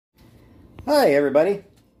Hi everybody.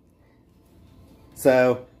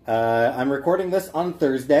 So I'm recording this on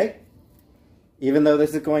Thursday, even though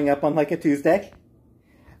this is going up on like a Tuesday.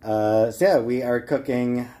 So yeah, we are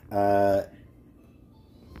cooking, what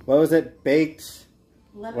was it? Baked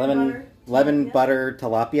lemon butter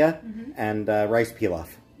tilapia and rice pilaf.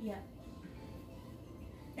 Yeah.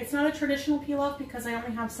 It's not a traditional pilaf because I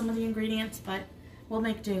only have some of the ingredients, but we'll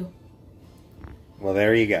make do. Well,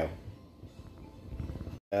 there you go.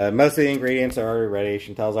 Most of the ingredients are already ready.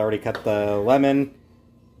 Chantel's already cut the lemon,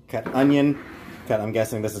 cut onion, I'm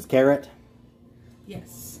guessing this is carrot.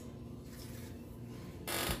 Yes.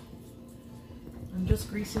 I'm just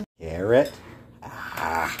greasing. Carrot.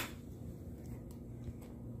 Ah.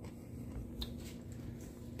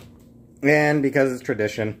 And because it's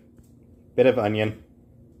tradition, bit of onion.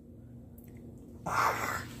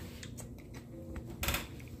 Ah.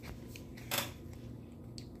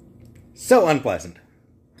 So unpleasant.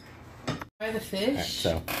 Try the fish. Right,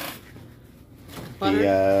 so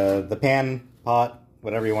butter. the pan, pot,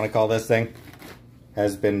 whatever you want to call this thing,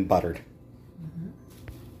 has been buttered.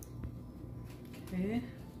 Okay.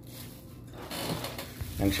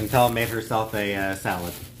 And Chantel made herself a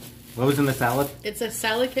salad. What was in the salad? It's a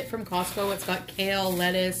salad kit from Costco. It's got kale,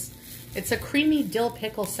 lettuce. It's a creamy dill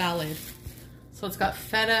pickle salad. So it's got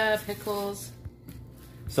feta, pickles.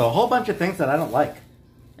 So a whole bunch of things that I don't like.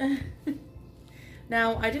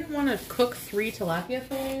 Now, I didn't want to cook 3 tilapia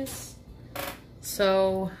fillets.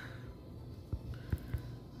 So...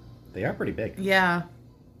 They are pretty big. yeah.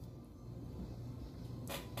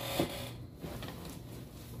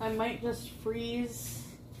 I might just freeze,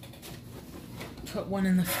 put one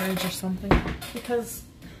in the fridge or something, because...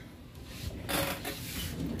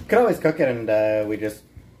 Could always cook it and we just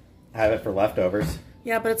have it for leftovers.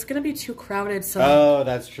 Yeah, but it's gonna be too crowded, so... Oh,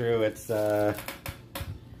 that's true. It's,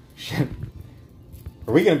 shit.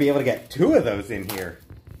 Are we gonna be able to get 2 of those in here?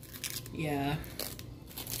 Yeah.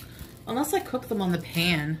 Unless I cook them on the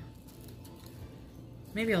pan.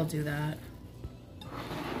 Maybe I'll do that.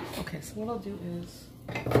 Okay, so what I'll do is...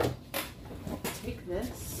 take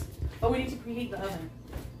this. Oh, we need to preheat the oven.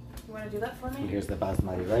 You want to do that for me? And here's the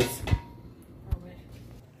basmati rice. Oh, wait.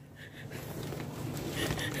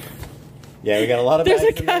 Yeah, we got a lot of There's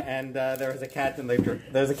bags a in there, cat. and there was a cat in the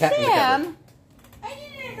there's a cat in the Sam! cupboard. I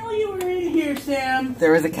didn't know you were in here, Sam.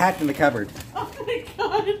 There was a cat in the cupboard. Oh my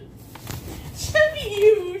god. Chubby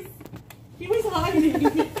Youth. He was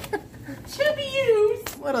hiding. Chubby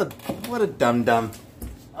Youth. What a dum-dum.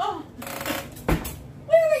 Oh.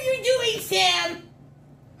 What are you doing, Sam?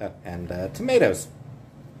 Oh, and tomatoes.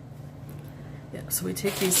 Yeah, so we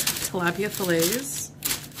take these tilapia fillets.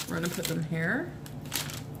 We're gonna put them here.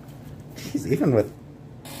 Jeez, even with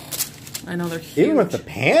I know they're huge. even with the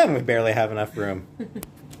pan, we barely have enough room.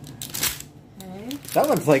 Okay. That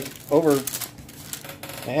one's like over.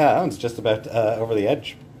 Yeah, that one's just about over the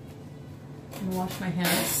edge. I'm gonna wash my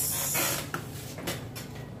hands.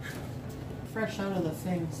 Fresh out of the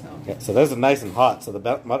thing, so. Yeah, so those are nice and hot, so the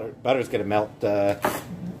butter's gonna melt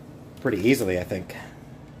pretty easily, I think.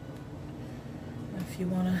 If you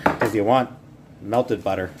wanna. Because you want melted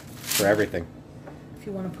butter for everything. If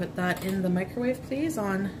you want to put that in the microwave, please,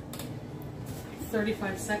 on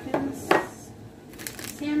 35 seconds.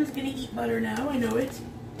 Sam is going to eat butter now, I know it.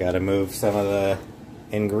 Gotta move some of the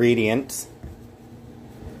ingredients.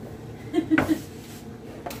 Hi,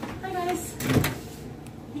 guys.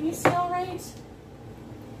 Can you see all right?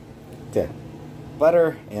 Yeah.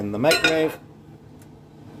 Butter in the microwave.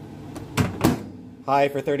 High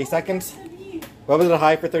for 30 seconds. What was it,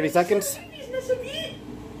 high for 30 seconds?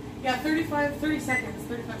 Yeah, 30 seconds.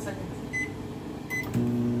 35 seconds.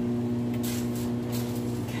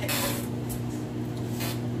 Okay.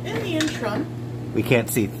 In the interim, We can't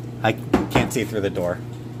see. I can't see through the door.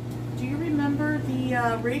 do you remember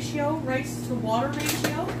the ratio, rice to water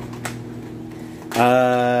ratio?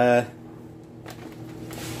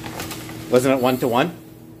 Wasn't it 1 to 1?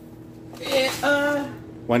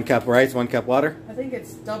 1 cup rice, 1 cup water? I think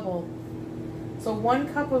it's double. So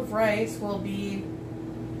 1 cup of rice will be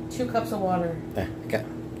 2 cups of water. Okay.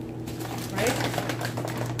 Right?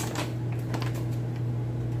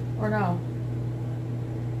 Or no?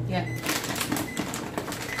 Yeah.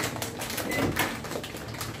 Okay.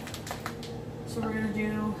 So we're gonna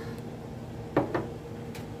do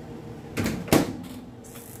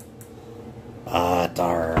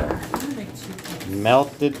Butter. I'm gonna make 2 cups.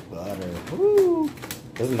 Melted butter. Woo!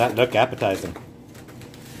 Doesn't that look appetizing?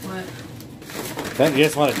 What? Then you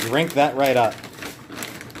just want to drink that right up.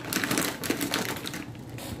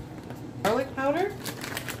 Garlic powder?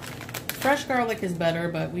 Fresh garlic is better,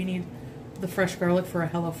 but we need the fresh garlic for a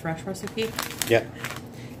HelloFresh recipe. Yep.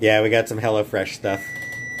 Yeah, we got some HelloFresh stuff.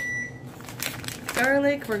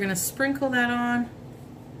 Garlic, we're gonna sprinkle that on.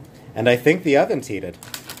 And I think the oven's heated.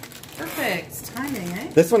 Perfect timing, eh?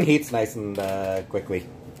 This one heats nice and quickly.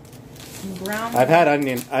 Some ground. I've had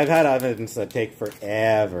ovens that take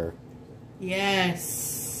forever.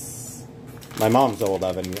 Yes. My mom's old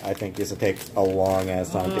oven, I think, used to take a long ass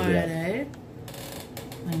time to heat up. Eh?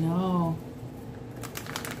 I know.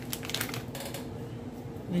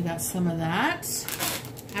 We got some of that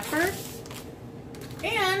pepper,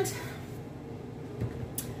 and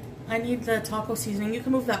I need the taco seasoning. You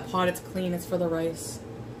can move that pot, it's clean, it's for the rice.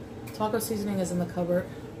 Taco seasoning is in the cupboard.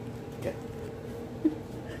 Okay.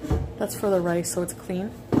 That's for the rice, so it's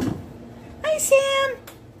clean. Hi, Sam!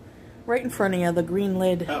 Right in front of you, the green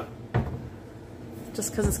lid. Oh.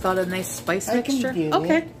 Just because it's got a nice spice mixture.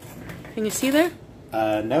 Okay. Can you see there?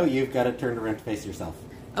 No, you've got it turned around to face yourself.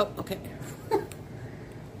 Oh, okay.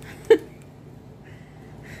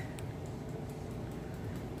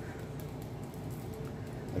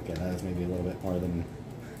 Okay, that was maybe a little bit more than...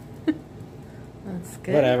 That's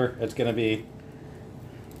good. Whatever. It's going to be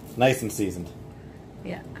nice and seasoned.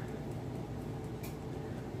 Yeah.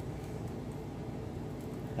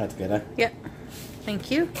 That's good, huh? Yeah. Thank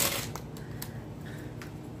you.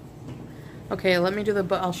 Okay, let me do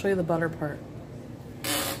I'll show you the butter part.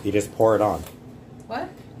 You just pour it on. What?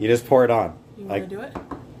 You just pour it on. You want to do it?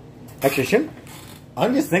 Actually, shouldn't...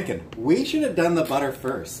 I'm just thinking, we should have done the butter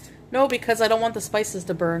first. No, because I don't want the spices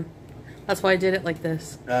to burn. That's why I did it like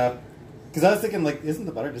this. Because I was thinking, like, isn't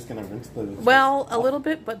the butter just going to rinse the... Well, a little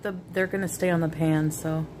bit, but they're going to stay on the pan,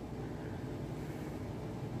 so...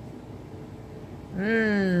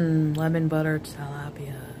 Mmm, lemon butter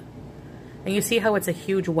tilapia. And you see how it's a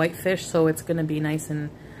huge white fish, so it's going to be nice and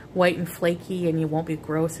white and flaky, and you won't be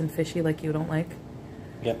gross and fishy like you don't like?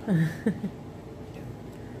 Yep.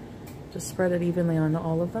 Just spread it evenly on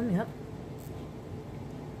all of them, yep.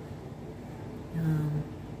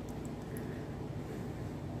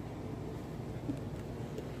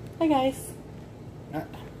 Hi guys.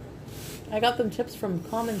 I got them chips from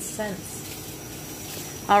Common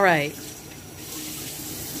Sense. All right.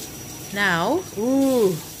 Now,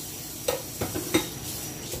 ooh.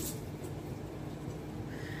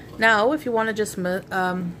 Now, if you want to just put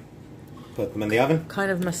them in the oven.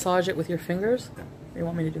 Kind of massage it with your fingers. Or you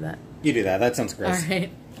want me to do that? You do that. That sounds gross. All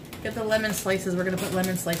right. Get the lemon slices. We're gonna put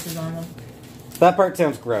lemon slices on them. That part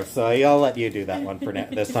sounds gross, so I'll let you do that one for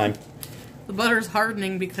this time. The butter's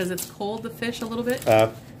hardening because it's cold, the fish, a little bit.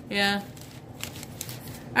 Yeah.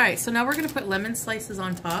 All right, so now we're going to put lemon slices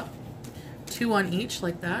on top. 2 on each,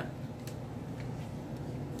 like that.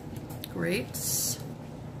 Great.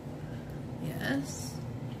 Yes.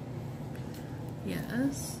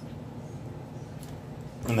 Yes.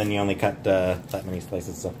 And then you only cut that many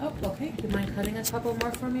slices, so... Oh, okay. Do you mind cutting a couple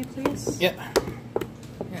more for me, please? Yep.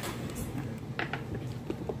 Yeah.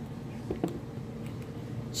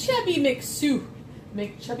 Chubby McSue.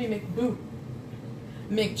 McChubby McBoo.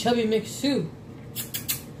 McChubby McSue.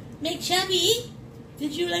 McChubby,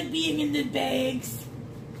 did you like being in the bags?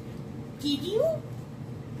 Did you?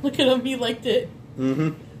 Look at him, he liked it.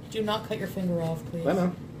 Mm-hmm. Do not cut your finger off, please. I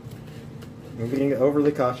know. I'm being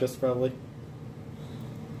overly cautious, probably.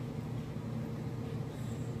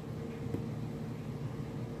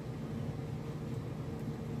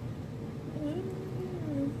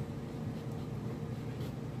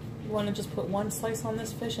 You want to just put 1 slice on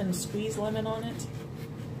this fish and squeeze lemon on it?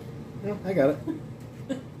 No, I got it.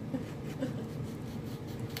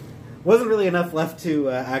 Wasn't really enough left to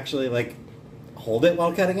actually, like, hold it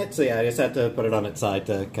while cutting it, so yeah, I just had to put it on its side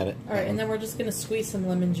to cut it. Alright, and then we're just going to squeeze some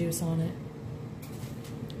lemon juice on it.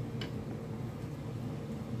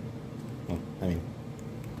 Well, I mean,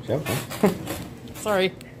 show.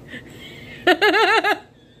 Sorry.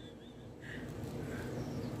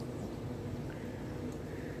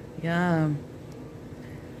 Yum.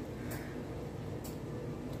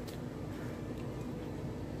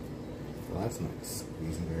 Well, that's not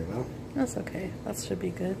squeezing very well. That's okay. That should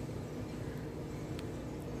be good.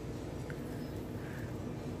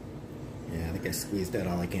 Yeah, I think I squeezed out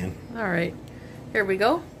all I can. Alright. Here we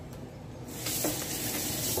go.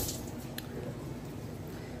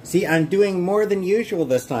 See, I'm doing more than usual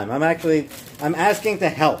this time. I'm asking to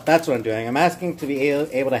help. That's what I'm doing. I'm asking to be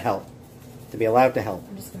able to help. To be allowed to help.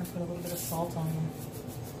 I'm just going to put a little bit of salt on them.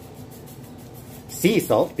 Sea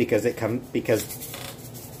salt, because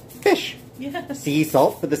fish. Yeah. Sea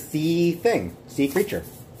salt for the sea thing. Sea creature.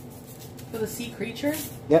 For the sea creature?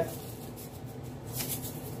 Yep.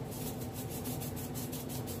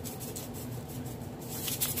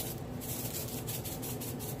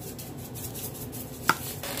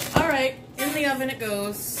 Alright, in the oven. oven it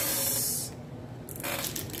goes.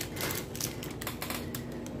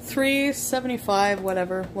 375,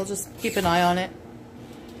 whatever. We'll just keep an eye on it.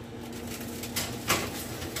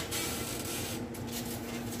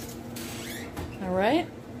 All right.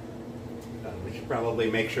 We should probably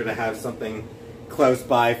make sure to have something close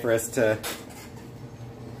by for us to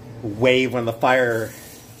wave when the fire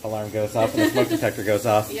alarm goes off and the smoke detector goes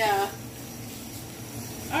off. Yeah.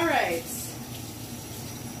 All right.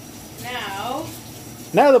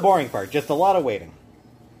 Now the boring part, just a lot of waiting.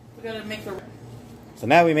 We gotta make the. So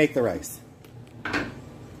now we make the rice. So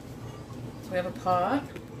we have a pot.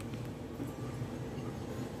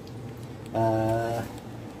 What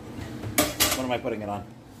am I putting it on?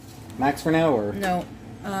 Max for now, or? No.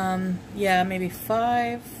 Yeah, maybe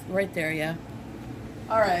 5. Right there, yeah.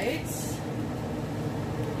 All right.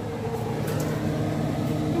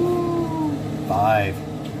 Ooh. 5.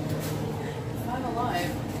 I'm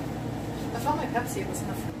alive. I thought my Pepsi was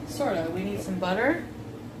enough. Sort of. We need some butter.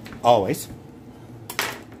 Always.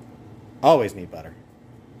 Always need butter.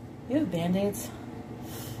 You have Band-Aids?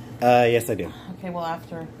 Yes I do. Okay, well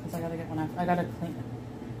after, because I gotta get one after. I gotta clean it.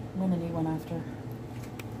 I'm gonna need one after.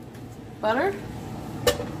 Butter.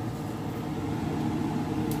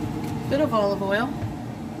 Bit of olive oil.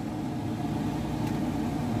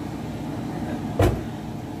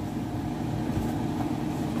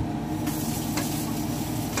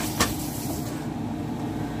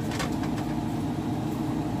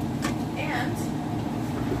 And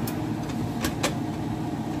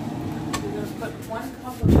we're gonna put 1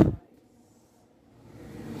 cup of rice.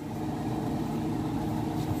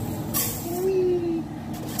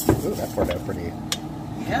 Ooh, that poured out pretty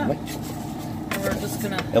Yeah. much. And we're just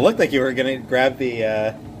gonna. It looked like you were gonna grab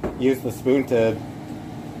the, use the spoon to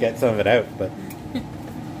get some of it out, but...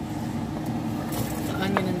 The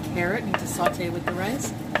onion and carrot need to saute with the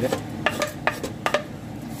rice. Yep.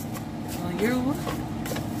 Well, your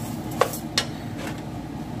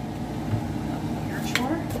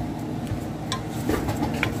chore.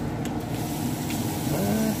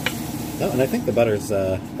 No, and I think the butter's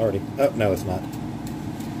already... Oh, no, it's not.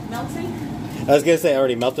 Melting? I was gonna say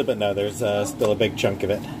already melted, but no, there's still a big chunk of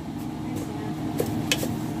it.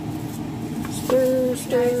 Stir,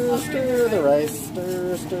 stir, stir the rice.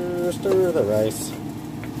 Stir, stir, stir the rice.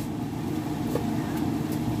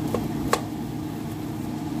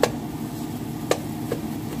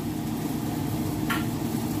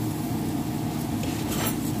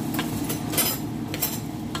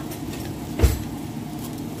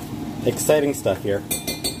 Exciting stuff here.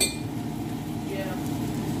 Yeah.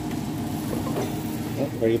 Oh,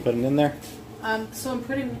 what are you putting in there? So I'm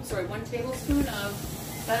putting, 1 tablespoon of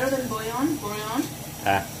better than bouillon.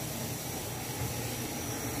 Ah.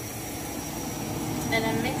 And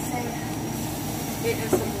I'm mixing it in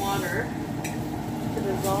some water to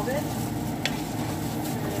dissolve it.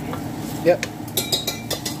 Okay. Yep.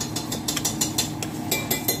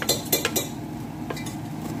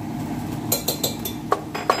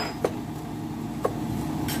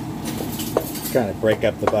 Kind of break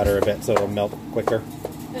up the butter a bit so it'll melt quicker.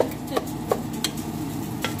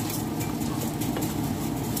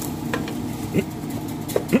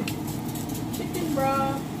 Chicken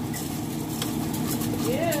broth.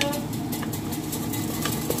 Yeah.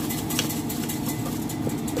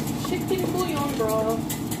 Chicken bouillon broth.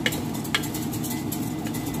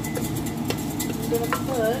 I'm gonna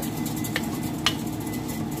put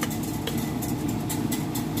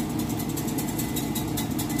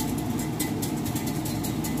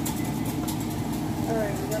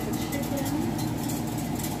alright, we got the chicken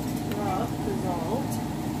broth dissolved.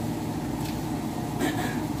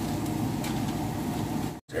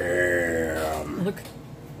 Damn. Look.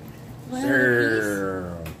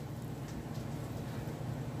 Damn.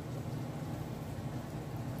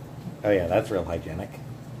 Oh yeah, that's real hygienic.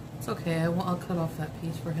 It's okay. I'll cut off that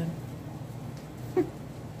piece for him.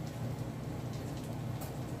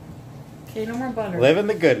 Okay, no more butter. Living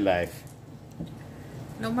the good life.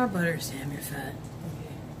 No more butter, Sam. You're fat.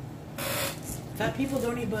 Okay. Fat people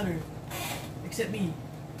don't eat butter, except me.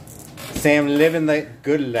 Sam living the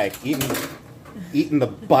good life, eating the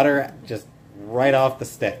butter just right off the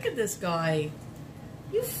stick. Look at this guy.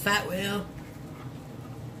 You fat whale.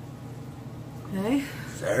 Okay.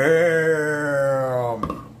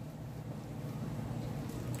 Sam.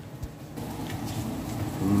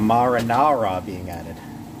 Marinara being added.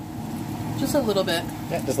 Just a little bit.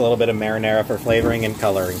 Yeah, just a little bit of marinara for flavoring and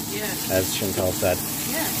coloring, Yeah. as Chantal said,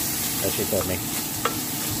 Yeah. as she told me.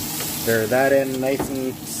 Stir that in nice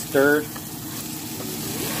and stirred.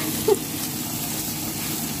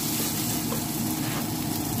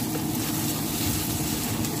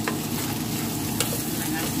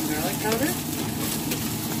 powder.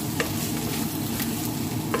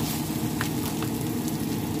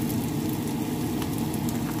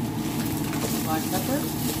 Black pepper.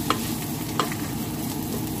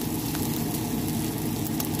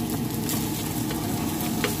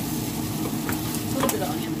 A little bit of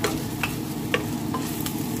onion powder.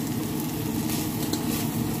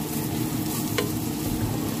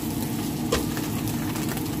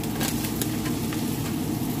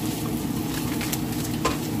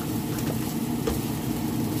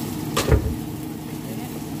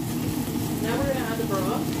 Now we're going to add the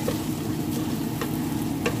broth.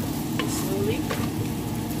 Slowly.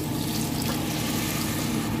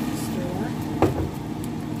 Stir.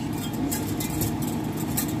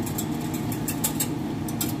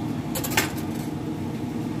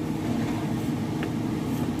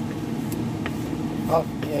 Oh,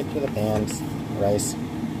 yeah, to the pans. Rice.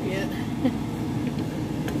 Yeah.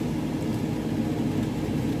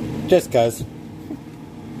 Just cuz.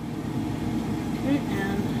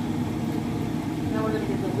 And now we're going to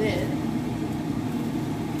get the lid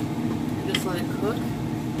and just let it cook.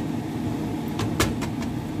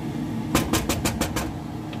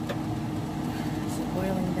 So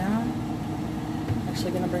boiling down.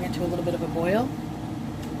 Actually going to bring it to a little bit of a boil.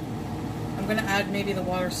 I'm going to add maybe the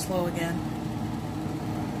water slow again.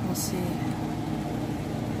 We'll see.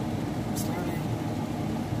 I'm starving.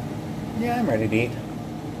 Yeah, I'm ready to eat.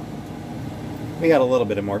 We got a little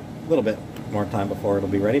bit more time before it'll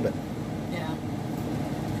be ready, but Yeah.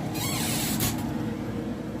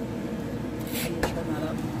 I'm going to turn that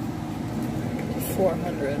up to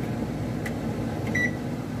 400.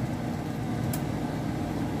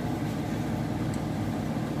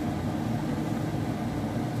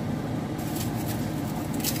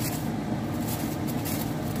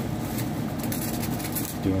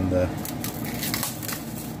 doing that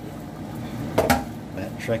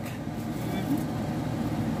trick.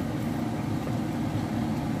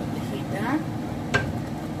 Put the heat down.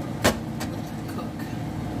 Cook.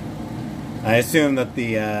 I assume that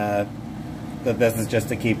that this is just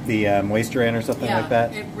to keep the moisture in or something like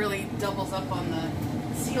that. It really doubles up on the,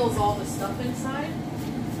 seals all the stuff inside.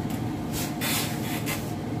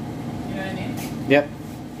 You know what I mean? Yep.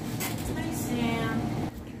 Hi, Sam.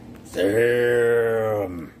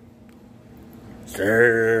 Sam.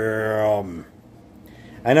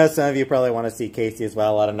 I know some of you probably want to see Casey as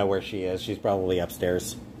well. I don't know where she is. She's probably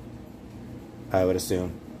upstairs, I would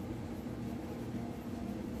assume.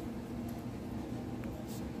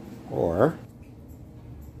 Or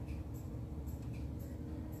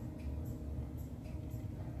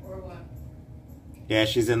what? yeah,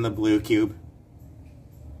 she's in the blue cube.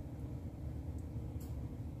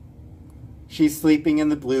 She's sleeping in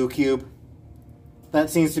the blue cube. That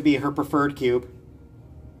seems to be her preferred cube.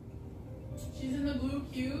 She's in the blue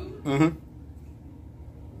cube? Mm-hmm.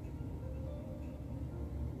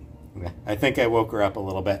 Okay. I think I woke her up a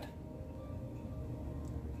little bit.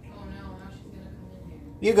 Oh no, now she's gonna come in here.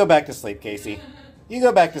 You go back to sleep, Casey. You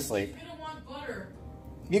go back to sleep. She's gonna want butter.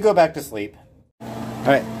 You go back to sleep.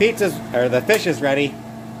 Alright, the fish is ready. The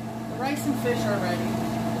rice and fish are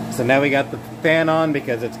ready. So now we got the fan on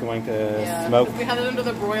because it's going to smoke. We had it under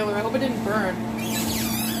the broiler. I hope it didn't burn.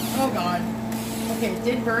 Oh god. Okay, it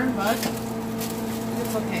did burn, but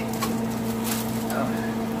it's okay. Oh.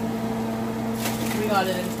 We got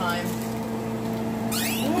it in time.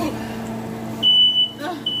 Ooh.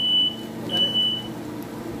 Ah. We got it.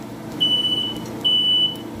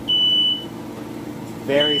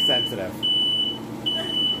 Very sensitive.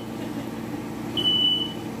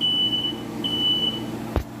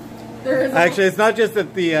 Actually, it's not just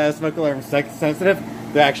that the smoke alarm is sensitive.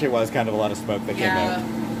 There actually was kind of a lot of smoke that came out.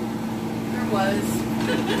 There was.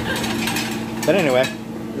 But anyway,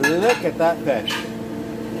 look at that fish.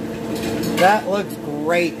 That looks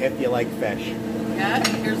great if you like fish. Yeah,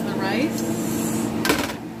 here's the rice.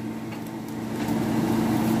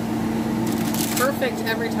 Perfect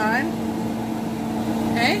every time.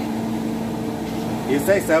 Okay? You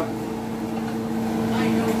say so. I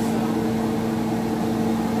know so.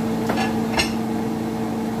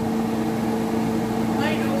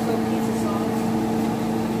 I know so, pizza sauce.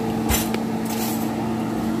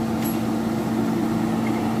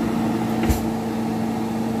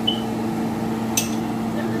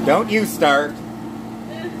 Don't you start.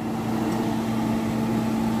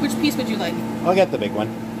 Which piece would you like? I'll get the big one.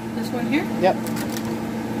 This one here? Yep.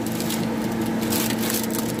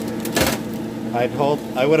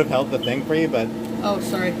 I would have held the thing for you, but Oh,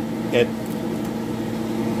 sorry. I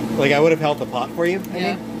would have held the pot for you, I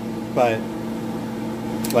mean, but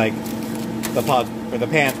like the pot or the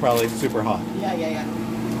pan's probably super hot. Yeah.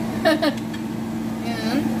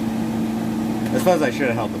 And I suppose I should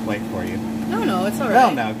have held the plate for you. No, it's alright.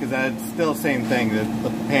 Well, no, because that's still the same thing. The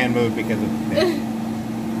pan moved because of the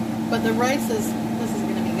pan. But the rice this is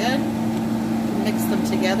going to be good. Mix them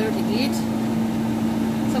together to eat.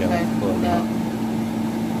 It's okay. Yeah.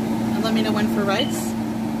 And let me know when for rice.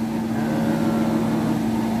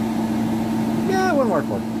 Yeah, one more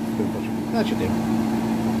fork. That should do.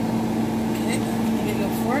 Okay, let me get you a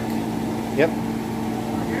fork. Yep.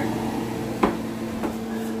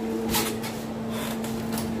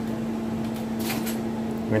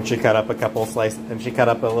 And she cut up a couple slices, and she cut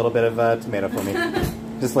up a little bit of tomato for me.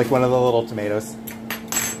 Just like one of the little tomatoes.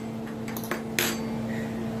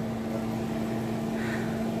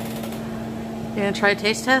 You gonna try a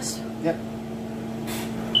taste test? Yep.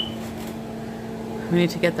 We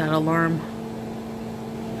need to get that alarm.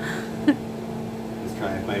 Let's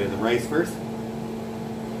try a bite of the rice first.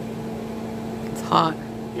 It's hot.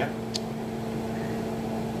 Yep.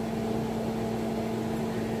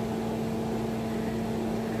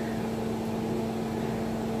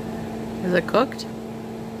 Is it cooked?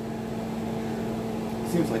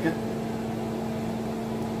 Seems like it.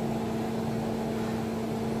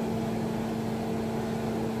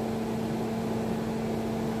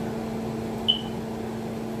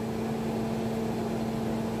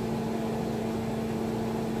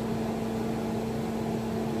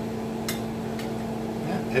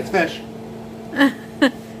 Yeah, it's fish.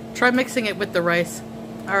 Try mixing it with the rice.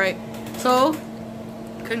 Alright, so,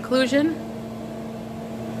 conclusion?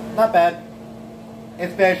 Not bad.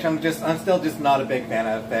 It's fish. I'm still just not a big fan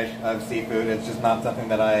of fish, of seafood. It's just not something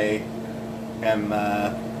that I am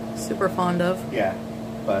Super fond of. Yeah,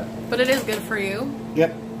 but it is good for you.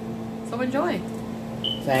 Yep. So enjoy.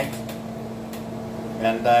 Thanks.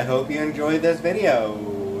 And I hope you enjoyed this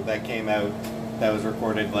video that came out that was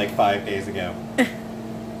recorded like 5 days ago.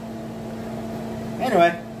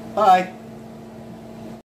 Anyway, bye.